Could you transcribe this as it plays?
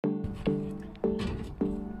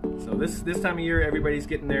this time of year, everybody's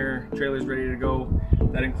getting their trailers ready to go.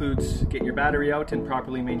 That includes getting your battery out and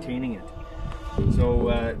properly maintaining it.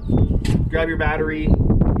 So grab your battery.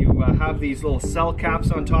 You have these little cell caps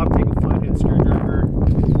on top. Take a flathead screwdriver.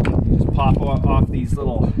 Just pop off these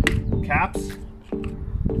little caps.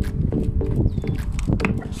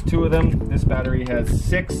 There's 2 of them. This battery has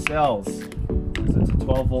 6 cells. It's a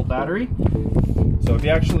 12-volt battery. So if you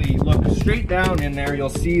actually look straight down in there, you'll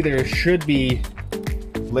see there should be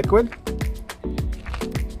liquid.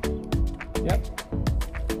 Yep.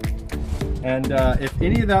 And if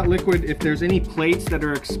any of that liquid, if there's any plates that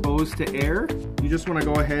are exposed to air, you just want to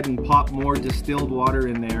go ahead and pop more distilled water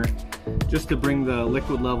in there just to bring the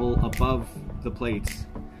liquid level above the plates.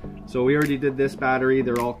 So we already did this battery.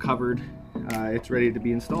 They're all covered. It's ready to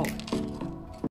be installed.